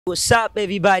What's up,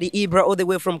 everybody? Ibraah all the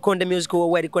way from Kwenye Music,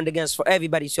 where Kwenye dance for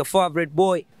everybody. It's your favorite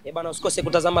boy. Bana, usikose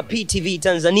kutazama PTV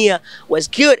Tanzania. What's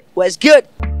good? What's good?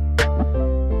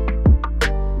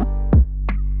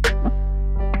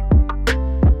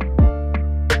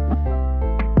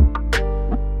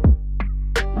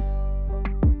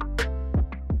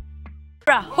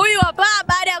 Huyu hapa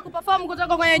baada ya kuperform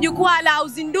kutoka kwenye jukwaa la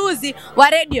uzinduzi wa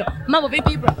radio. Mambo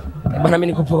vipi Ibraah? Bana,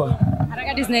 mimi niko poa.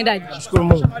 Harakati zinaendaje? Nashukuru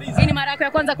Mungu. Hii ni mara yako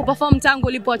ya kwanza kuperform tangu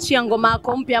ulipoachia ngoma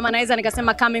yako mpya, ama naweza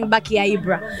nikasema coming back ya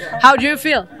Ibraah. How do you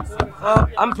feel?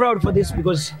 I'm proud for this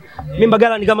because mimi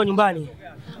Mbagala ni kama nyumbani.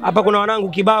 Hapa kuna wanangu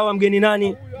kibao mgeni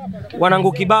nani?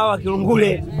 Wanangu kibao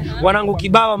Kilungule, wanangu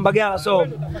kibao Mbagala, so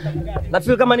na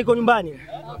feel kama niko nyumbani.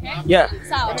 Yeah.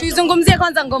 Sawa, tuizungumzie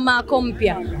kwanza ngoma yako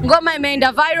mpya. Ngoma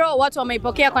imeenda viral, watu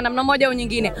wameipokea kwa namna moja au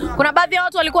nyingine. Kuna baadhi ya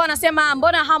watu walikuwa wanasema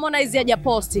mbona Harmonize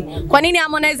hajaposti? Kwa nini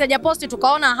Harmonize hajaposti?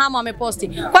 Tukaona Hamo ameposti.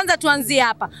 Kwanza tuanzie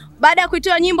hapa. Baada ya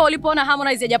kuitoa nyimbo, ulipoona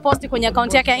Harmonize hajaposti kwenye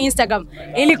account yake ya Instagram,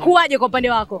 ilikuwaje kwa upande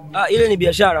wako? Ile ni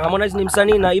biashara. Harmonize ni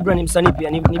msanii na Ibraah ni msanii pia.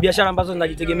 Ni biashara ambazo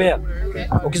zinajitegemea.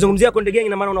 Ukizungumzia Konde Gang,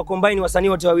 ina maana una combine wasanii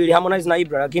wote wawili, Harmonize na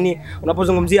Ibraah, lakini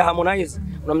unapozungumzia Harmonize,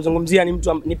 unamzungumzia ni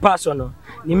mtu ni personal.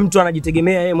 Ni mtu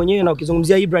anajitegemea yeye mwenyewe, na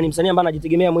ukizungumzia Ibraah ni msanii ambaye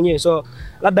anajitegemea mwenyewe. So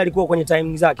labda alikuwa kwenye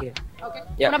timing zake. Okay.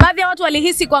 Yeah. Kuna baadhi ya watu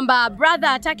walihisi kwamba brother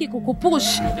hataki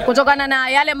kukupush kutokana na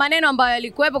yale maneno ambayo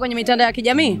yalikuwepo kwenye mitandao ya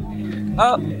kijamii.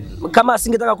 Kama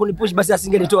asingetaka kunipush basi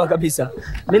asingenitoa kabisa.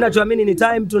 Mimi ninachoamini ni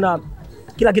time tu na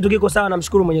kila kitu kiko sawa,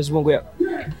 namshukuru Mwenyezi Mungu.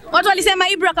 Watu walisema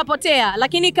Ibraah kapotea,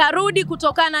 lakini karudi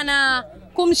kutokana na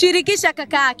kumshirikisha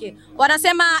kaka yake.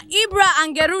 Wanasema Ibraah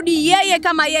angerudi yeye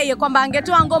kama yeye, kwamba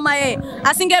angetoa ngoma yeye,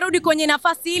 asingerudi kwenye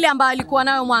nafasi ile ambayo alikuwa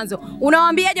nayo mwanzo.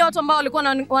 Unawaambiaje watu ambao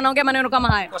walikuwa wanaongea maneno kama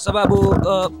haya? Kwa sababu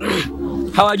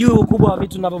hawajui ukubwa wa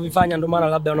vitu ninavyovifanya, ndio maana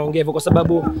labda wanaongea hivyo. Kwa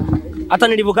sababu hata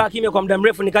nilivyokaa kimya kwa muda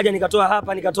mrefu, nikaja nikatoa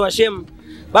hapa, nikatoa Shem,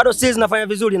 bado still nafanya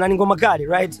vizuri na ni ngoma kali,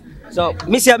 right? So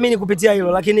mimi siamini kupitia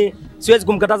hilo, lakini siwezi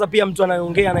kumkataza pia mtu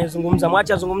anayeongea, anayezungumza.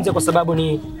 Mwache azungumze kwa sababu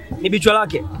ni bichwa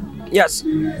lake. Yes.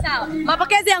 Sawa.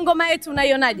 Mapokezi ya ngoma yetu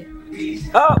unaionaje?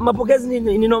 Mapokezi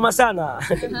ni noma sana.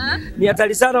 Ni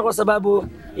hatari sana kwa sababu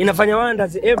inafanya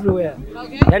wonders everywhere.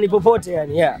 Okay. Yani popote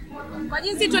yani, yeah. Kwa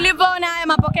jinsi tulivyoona haya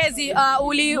mapokezi,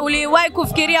 uliwahi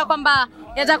kufikiria kwamba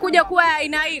yatakuja kuwa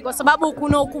aina hii, kwa sababu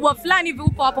kuna ukubwa fulani hivi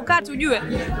upo hapo kati ujue?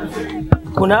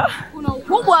 Kuna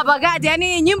ukubwa hapa kati,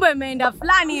 yani nyimbo imeenda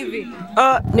fulani hivi.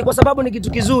 Ni kwa sababu ni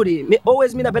kitu kizuri.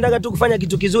 Always mimi napendaga tu kufanya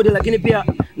kitu kizuri, lakini pia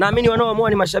naamini wanaoamua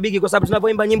ni mashabiki, kwa sababu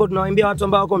tunapoimba nyimbo tunawaimbia watu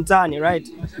ambao wako mtaani,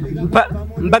 right?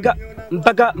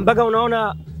 Mpaka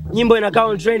unaona nyimbo inakaa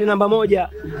on trend namba 1,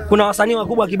 kuna wasanii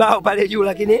wakubwa kibao pale juu,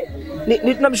 lakini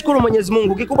tunamshukuru Mwenyezi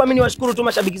Mungu. Kikubwa mimi niwashukuru tu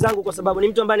mashabiki zangu, kwa sababu ni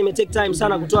mtu ambaye nimetake time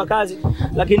sana kutoa kazi,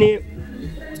 lakini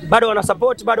bado wana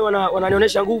support, bado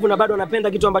wananionyesha nguvu, na bado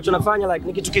wanapenda kitu ambacho nafanya, like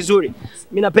ni kitu kizuri.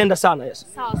 Mimi napenda sana, yes.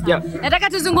 Sawa sawa. Yeah. Nataka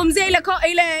tuzungumzie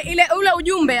ule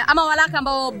ujumbe ama waraka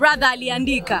ambao brother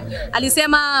aliandika.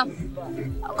 Alisema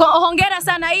hongera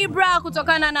sana Ibraah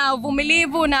kutokana na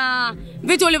uvumilivu na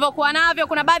vitu ulivyokuwa navyo.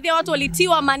 Kuna baadhi ya watu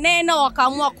walitiwa maneno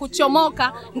wakaamua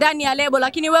kuchomoka ndani ya lebo,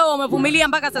 lakini wewe umevumilia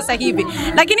mpaka sasa hivi.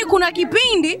 Lakini kuna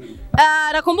kipindi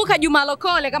nakumbuka Juma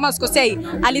Lokole kama sikosei,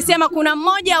 alisema kuna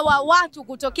mmoja wa watu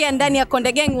kutokea ndani ya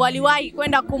Konde Gang waliwahi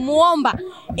kwenda kumuomba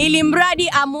ili mradi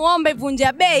amuombe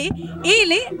vunja bei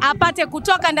ili apate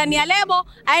kutoka ndani ya lebo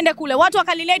aende kule. Watu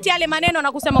wakalileti yale maneno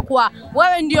na kusema kuwa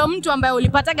wewe ndio mtu ambaye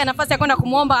ulipataga nafasi ya kwenda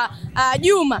kumuomba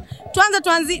Juma.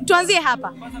 Tuanzie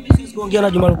hapa. Siwezi kuongea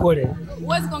na Juma Lokole.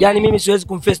 Yani mimi siwezi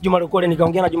kumface Juma Lokole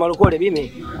nikaongea na Juma Lokole.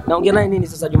 Mimi naongea naye nini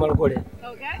sasa Juma Lokole?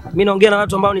 Okay. Mimi naongea na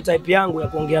watu ambao ni type yangu ya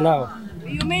kuongea nao.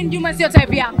 You mean Juma sio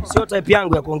type yako? Sio type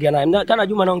yangu ya kuongea naye. Kana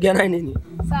Juma naongea naye nini?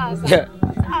 Sawa sawa. Yeah.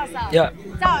 Sawa. Yeah.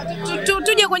 Sawa,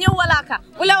 tuje kwenye waraka.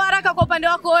 Ule waraka kwa upande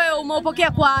wako wewe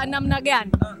umeupokea kwa namna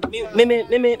gani?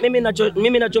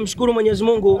 Mimi nachomshukuru Mwenyezi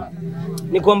Mungu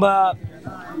ni kwamba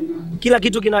kila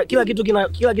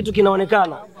kitu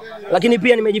kinaonekana, lakini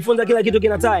pia nimejifunza kila kitu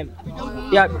kina time.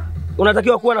 Yeah,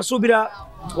 unatakiwa kuwa na subira,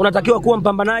 unatakiwa kuwa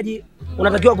mpambanaji,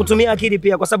 unatakiwa kutumia akili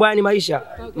pia, kwa sababu haya ni maisha.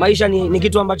 Maisha ni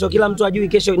kitu ambacho kila mtu ajui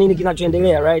kesho nini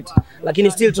kinachoendelea, right?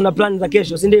 Lakini still tuna plan za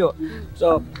kesho, si ndio?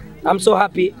 So I'm so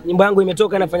happy, nyimbo yangu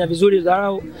imetoka, inafanya vizuri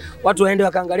dharau. Watu waende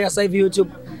wakaangalia sasa hivi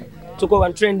YouTube. Tuko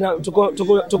on trend,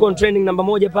 tuko on trending namba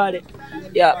 1 pale.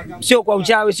 Yeah, sio kwa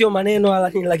uchawi, sio maneno,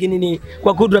 lakini ni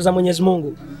kwa kudra za Mwenyezi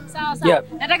Mungu. Sawa sawa. Yeah.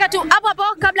 Nataka tu hapo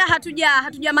kabla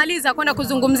hatujamaliza kwenda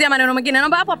kuzungumzia maneno mengine.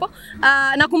 Naomba hapo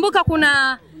nakumbuka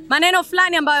kuna maneno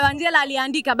fulani ambayo Angela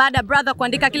aliandika baada ya brother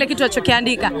kuandika kile kitu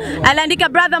alichokiandika. Aliandika,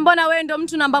 brother, mbona wewe ndo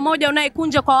mtu namba 1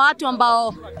 unayekunja kwa watu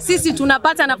ambao sisi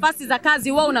tunapata nafasi za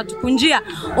kazi, wewe unatukunjia.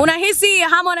 Unahisi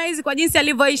Harmonize kwa jinsi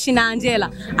alivyoishi na Angela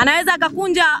anaweza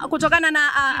akakunja kutokana na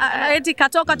eti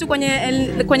katoka tu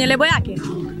kwenye lebo yake?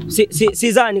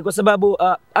 Sidhani, kwa sababu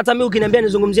hata mimi ukiniambia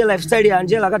nizungumzie lifestyle ya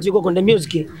Angela wakati yuko Kwenye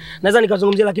Muziki, naweza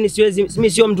nikazungumzia, lakini siwezi, mimi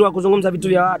sio mtu wa kuzungumza vitu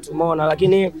vya watu, umeona.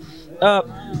 Lakini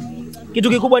kitu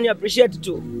kikubwa ni appreciate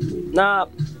tu, na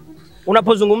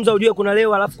unapozungumza ujue kuna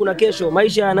leo alafu kuna kesho,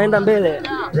 maisha yanaenda mbele,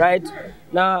 right?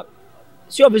 Na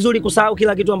sio vizuri kusahau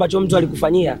kila kitu ambacho mtu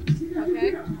alikufanyia.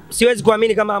 Siwezi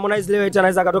kuamini kama Harmonize leo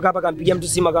anaweza katoka hapa kampigia mtu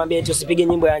simu akamwambia eti usipige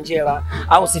nyimbo ya Angela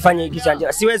au usifanye hiki cha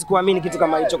Angela. Siwezi kuamini kitu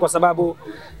kama hicho, kwa sababu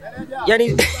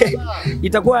yani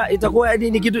itakuwa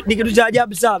ni kitu cha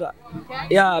ajabu sana.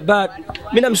 Yeah, but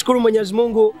mimi namshukuru Mwenyezi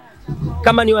Mungu,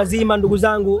 kama ni wazima ndugu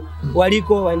zangu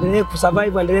waliko, waendelee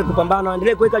kusurvive, waendelee kupambana,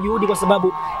 waendelee kuweka juhudi, kwa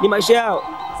sababu ni maisha yao.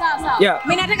 Sawa. Yeah.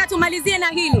 Mimi nataka tumalizie na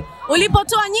hili.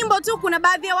 Ulipotoa nyimbo tu kuna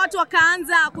baadhi ya watu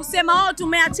wakaanza kusema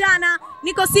tumeachana,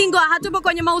 niko single, hatupo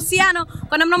kwenye mahusiano.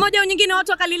 Kwa namna moja au nyingine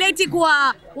watu wakalileti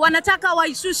kwa wanataka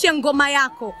waishushe ngoma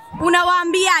yako.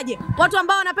 Unawaambiaje watu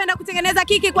ambao wanapenda kutengeneza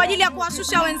kiki kwa ajili ya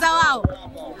kuwashusha wenza wao?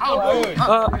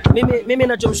 Mimi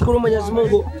ninachomshukuru Mwenyezi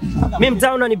Mungu, mimi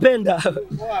mtaa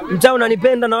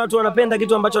unanipenda na watu wanapenda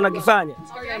kitu ambacho nakifanya.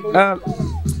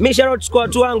 Mimi shout out kwa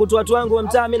watu wangu wa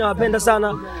mtaa, mimi nawapenda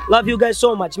sana. Love you guys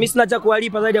so much. Mimi sina cha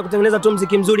kuwalipa zaidi ya kutengeneza tu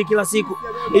muziki mzuri kila siku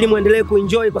ili muendelee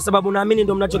kuenjoy, kwa sababu naamini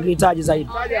ndio mnachokihitaji zaidi.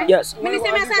 Yes. Mimi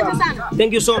niseme asante sana.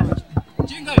 Thank you so much.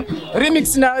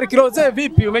 Remix na Rick Rose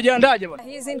vipi? Umejiandaje bwana?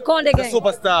 He's in Konde gang.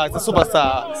 It's a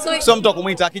superstar. Sio mtu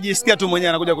akumuita, akijisikia tu mwenyewe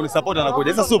anakuja kunisupport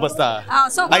anakuja. It's a superstar.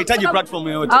 Haitaji platform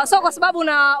yoyote. So kwa sababu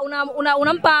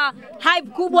unampa hype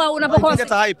kubwa unapokosa.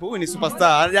 Hata hype, huyu ni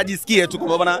superstar. Anajisikia tu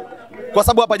kwamba bwana, kwa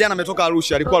sababu hapa jana ametoka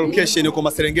Arusha, alikuwa location yuko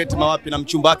Maserengeti mawapi na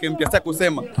mchumba wake mpya, sitaki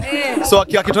kusema. So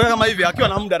akitokea kama hivi, akiwa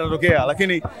na muda atatokea,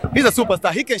 lakini he's a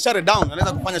superstar. He can shut it down.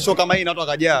 Anaweza kufanya show kama hii na watu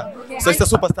wakajaa. So he's a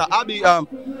superstar. Abi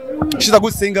she's a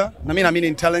good singer, na mimi naamini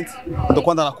in talent. Ndio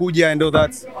kwanza anakuja and all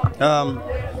that.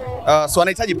 So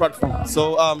anahitaji platform.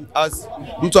 So as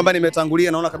mtu ambaye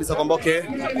nimetangulia, naona kabisa kwamba okay,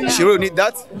 she really need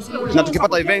that. Na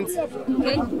tukipata events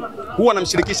huwa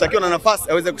namshirikisha akiwa na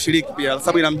nafasi aweze kushiriki pia,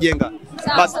 sababu inamjenga.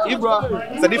 But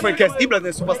Ibraah is a different case. Ibraah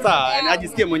is a superstar and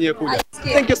ajisikie mwenyewe kuja.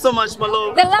 Thank you so much, my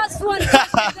love. The last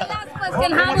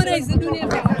question, Harmonize dunia.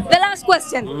 The last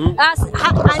question.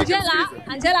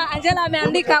 Angela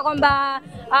ameandika kwamba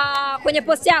kwenye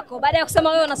post yako baada ya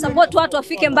kusema wewe una support watu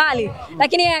wafike mbali,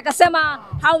 lakini yeye akasema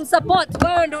haumsupport,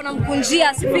 wewe ndio unamkunjia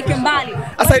asifike mbali.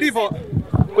 Sasa ilivyo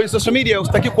kwenye social media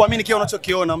usitaki kuamini kile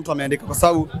unachokiona mtu ameandika, kwa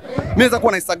sababu mimi naweza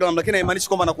kuwa na Instagram lakini haimaanishi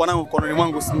kwamba nakuwa nayo mkononi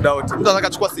mwangu muda wote. Mtu anataka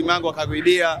kuchukua simu yangu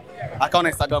akaguidia akaona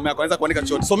Instagram yako, anaweza kuandika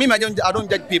chochote. So mimi I don't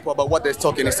judge people about what they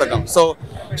talk in Instagram. So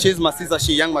she's my sister,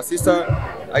 she young my sister.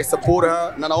 I support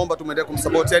her na naomba tuendelee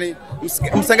kumsupport. Yani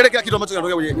msiangalie kila kitu ambacho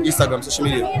kinatokea kwenye Instagram, social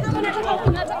media.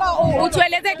 Nataka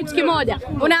utuelezee kitu kimoja.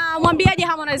 Unamwambiaje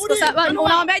Harmonize kwa sababu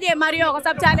unamwambiaje Mario kwa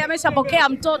sababu tayari ameshapokea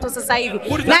mtoto sasa hivi.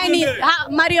 Nani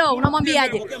Mario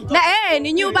unamwambiaje? Na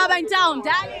ni new baba in town,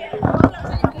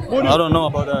 I don't know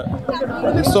about that.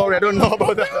 Sorry, I don't know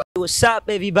about that. What's up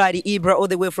everybody? Ibraah all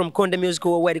the way from Kwenye Music,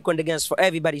 where the Kwenye Gangs for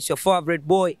everybody. It's your favorite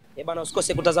boy. Bana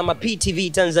usikose kutazama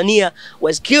PTV Tanzania.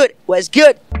 What's good?